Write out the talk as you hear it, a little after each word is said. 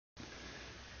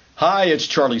Hi, it's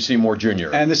Charlie Seymour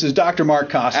Jr. And this is Dr. Mark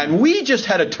Costa. And we just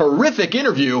had a terrific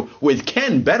interview with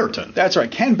Ken Betterton. That's right.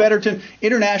 Ken Betterton,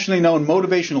 internationally known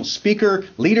motivational speaker,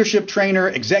 leadership trainer,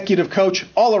 executive coach,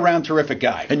 all-around terrific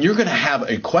guy. And you're going to have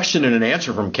a question and an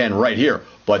answer from Ken right here.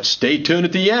 But stay tuned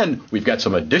at the end. We've got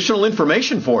some additional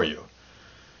information for you.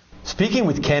 Speaking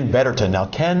with Ken Betterton. Now,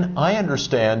 Ken, I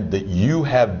understand that you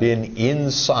have been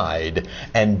inside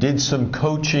and did some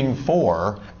coaching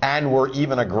for, and were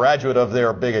even a graduate of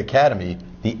their big academy,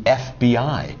 the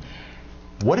FBI.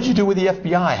 What did you do with the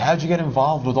FBI? How did you get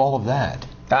involved with all of that?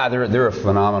 They're a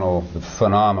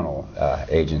phenomenal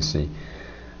agency.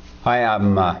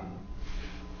 I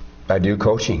do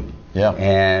coaching. Yeah.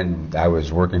 And I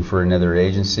was working for another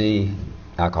agency,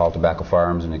 alcohol, tobacco,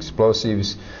 firearms, and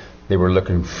explosives. They were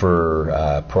looking for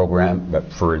a program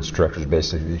for instructors,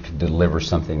 basically, that could deliver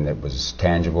something that was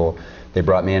tangible. They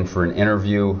brought me in for an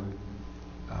interview.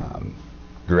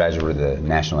 Graduate of the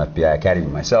National FBI Academy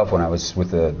myself when I was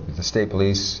with the State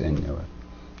Police and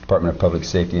Department of Public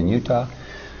Safety in Utah.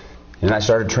 And I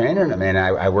started training. I mean,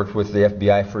 I worked with the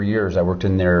FBI for years. I worked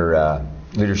in their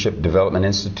Leadership Development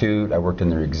Institute. I worked in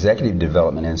their Executive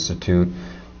Development Institute.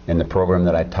 And the program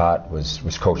that I taught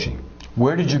was coaching.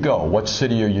 Where did you go? What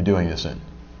city are you doing this in?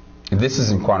 This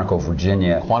is in Quantico,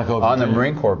 Virginia. Quantico, Virginia. On the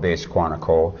Marine Corps base,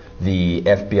 Quantico. The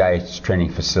FBI's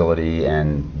training facility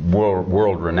and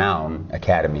world-renowned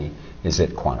academy is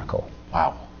at Quantico.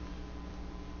 Wow.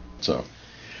 So,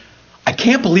 I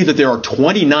can't believe that there are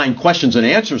 29 questions and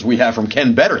answers we have from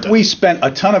Ken Betterton. We spent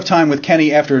a ton of time with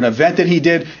Kenny after an event that he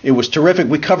did. It was terrific.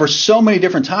 We cover so many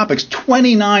different topics.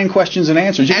 29 questions and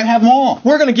answers. You can have them all.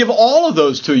 We're going to give all of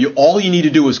those to you. All you need to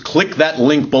do is click that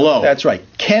link below. That's right.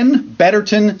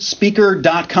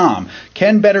 KenBettertonSpeaker.com.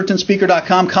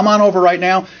 KenBettertonSpeaker.com. Come on over right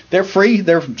now. They're free.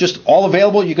 They're just all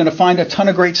available. You're going to find a ton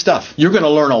of great stuff. You're going to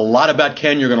learn a lot about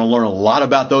Ken. You're going to learn a lot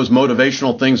about those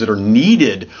motivational things that are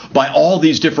needed by all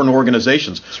these different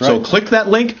organizations. That's right. So click that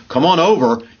link. Come on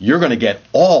over. You're going to get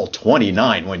all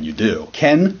 29 when you do.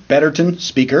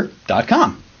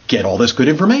 KenBettertonSpeaker.com. Get all this good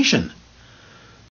information.